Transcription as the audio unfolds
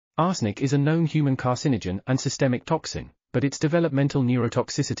Arsenic is a known human carcinogen and systemic toxin, but its developmental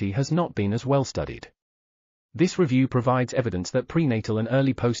neurotoxicity has not been as well studied. This review provides evidence that prenatal and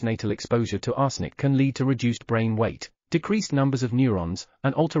early postnatal exposure to arsenic can lead to reduced brain weight, decreased numbers of neurons,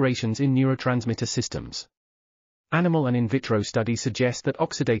 and alterations in neurotransmitter systems. Animal and in vitro studies suggest that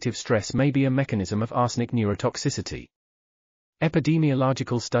oxidative stress may be a mechanism of arsenic neurotoxicity.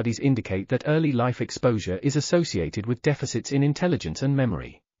 Epidemiological studies indicate that early life exposure is associated with deficits in intelligence and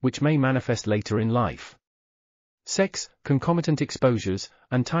memory, which may manifest later in life. Sex, concomitant exposures,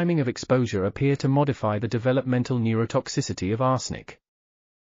 and timing of exposure appear to modify the developmental neurotoxicity of arsenic.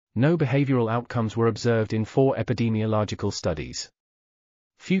 No behavioral outcomes were observed in 4 epidemiological studies.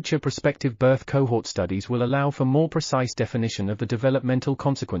 Future prospective birth cohort studies will allow for more precise definition of the developmental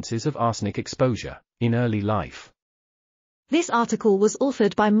consequences of arsenic exposure in early life. This article was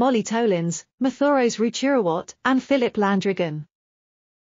authored by Molly Tolins, Mathuros Ruchirawat, and Philip Landrigan.